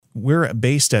we're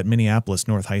based at Minneapolis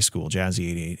North High School. Jazzy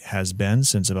 88 has been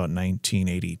since about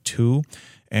 1982.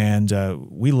 And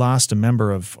we lost a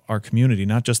member of our community,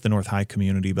 not just the North High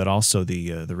community, but also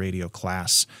the radio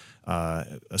class,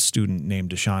 a student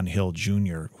named Deshaun Hill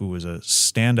Jr., who was a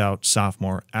standout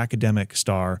sophomore, academic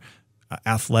star,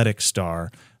 athletic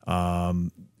star,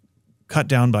 cut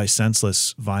down by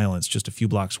senseless violence just a few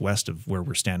blocks west of where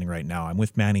we're standing right now. I'm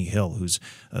with Manny Hill, who's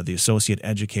the associate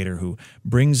educator who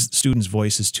brings students'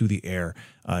 voices to the air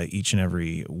each and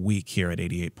every week here at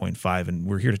 88.5. And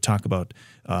we're here to talk about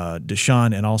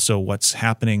Deshaun and also what's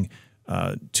happening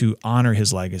to honor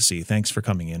his legacy. Thanks for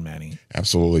coming in, Manny.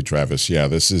 Absolutely, Travis. Yeah,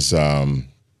 this is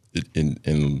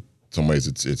in some ways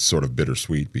it's sort of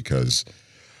bittersweet because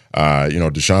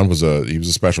Deshaun was a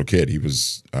special kid. He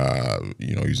was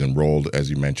he was enrolled, as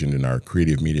you mentioned, in our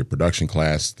creative media production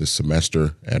class this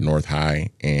semester at North High,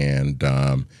 and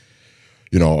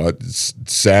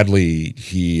sadly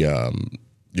he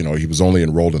was only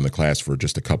enrolled in the class for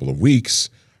just a couple of weeks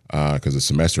because the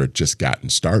semester had just gotten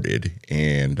started,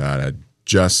 and I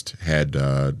just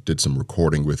did some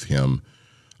recording with him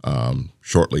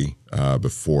shortly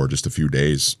before, just a few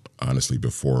days, honestly,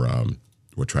 before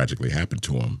what tragically happened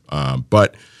to him.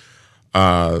 But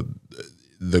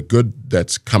the good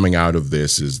that's coming out of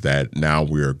this is that now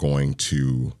we're going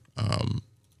to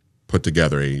put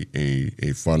together a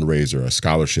fundraiser, a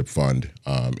scholarship fund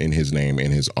in his name,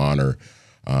 in his honor,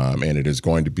 and it is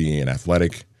going to be an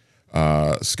athletic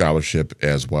scholarship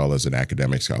as well as an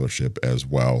academic scholarship as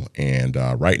well. And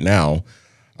right now,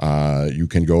 you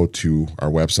can go to our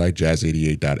website,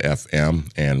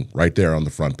 jazz88.fm, and right there on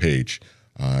the front page,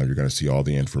 you're going to see all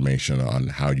the information on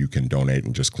how you can donate,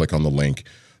 and just click on the link.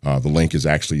 The link is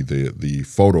actually the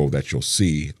photo that you'll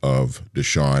see of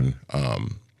Deshaun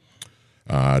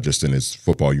just in his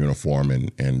football uniform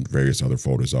and various other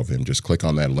photos of him. Just click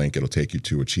on that link. It'll take you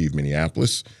to Achieve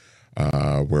Minneapolis,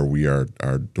 where we are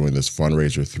doing this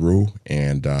fundraiser through,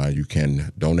 and you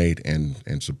can donate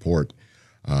and support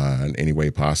in any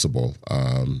way possible.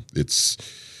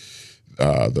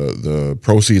 The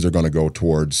proceeds are going to go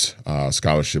towards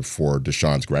scholarship for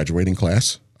Deshaun's graduating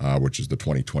class, which is the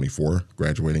 2024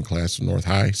 graduating class of North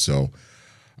High. So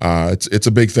it's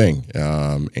a big thing,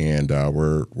 and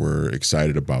we're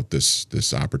excited about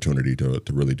this opportunity to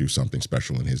really do something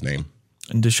special in his name.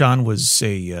 And Deshaun was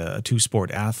a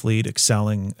two-sport athlete,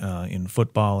 excelling in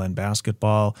football and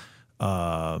basketball,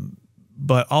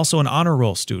 but also an honor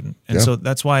roll student. And so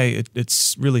that's why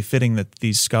it's really fitting that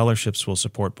these scholarships will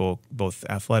support both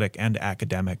athletic and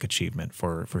academic achievement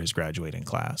for his graduating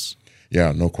class.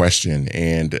 Yeah, no question.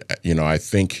 And, I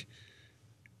think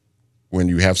when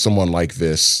you have someone like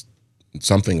this,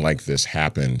 something like this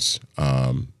happens,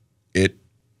 it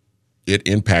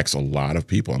impacts a lot of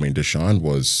people. I mean, Deshaun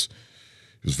was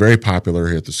very popular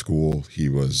here at the school. He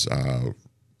was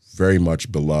very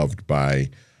much beloved by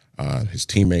his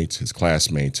teammates, his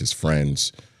classmates, his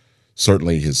friends,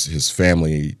 certainly his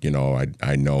family. I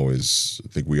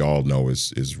think we all know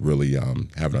is really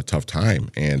having a tough time,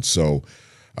 and so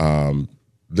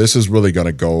this is really going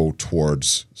to go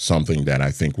towards something that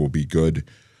I think will be good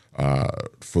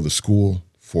for the school,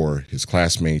 for his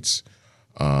classmates,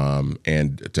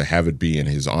 and to have it be in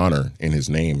his honor, in his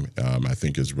name, I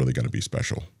think is really going to be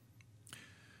special.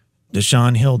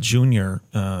 Deshaun Hill Jr.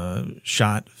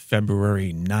 Shot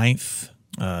February 9th,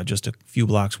 just a few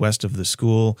blocks west of the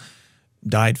school,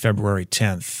 died February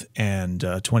 10th, and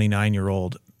a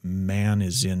 29-year-old man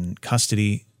is in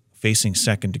custody facing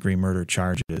second-degree murder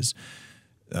charges.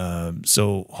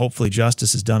 So hopefully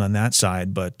justice is done on that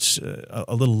side, but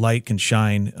a little light can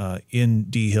shine in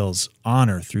D. Hill's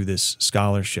honor through this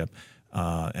scholarship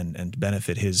and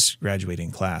benefit his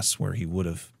graduating class where he would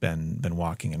have been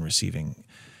walking and receiving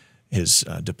his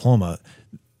diploma.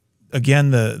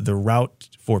 Again, the route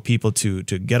for people to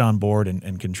get on board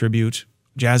and contribute,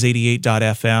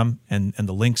 jazz88.fm, and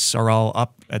the links are all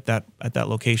up at that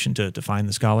location to find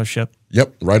the scholarship.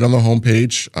 Yep, right on the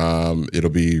homepage. It'll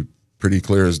be pretty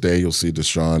clear as day. You'll see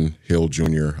Deshaun Hill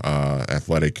Jr.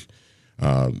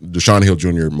 Deshaun Hill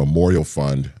Jr. Memorial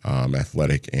Fund,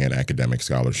 athletic and academic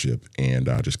scholarship, and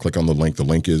just click on the link. The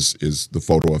link is the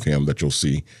photo of him that you'll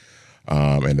see.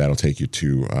 And that'll take you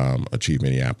to Achieve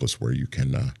Minneapolis, where you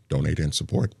can donate and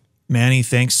support. Manny,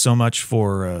 thanks so much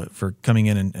for coming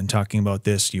in and talking about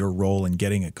this, your role in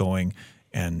getting it going,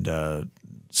 and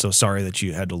so sorry that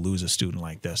you had to lose a student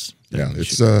like this. Yeah,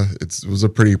 it was a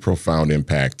pretty profound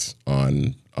impact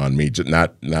on me,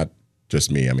 not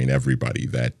just me. I mean, everybody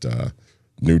that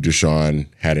knew Deshaun,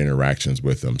 had interactions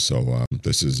with him. So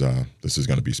this is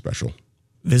going to be special.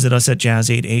 Visit us at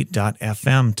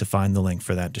jazz88.fm to find the link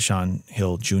for that Deshaun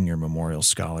Hill Jr. Memorial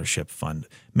Scholarship Fund.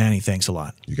 Manny, thanks a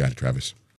lot. You got it, Travis.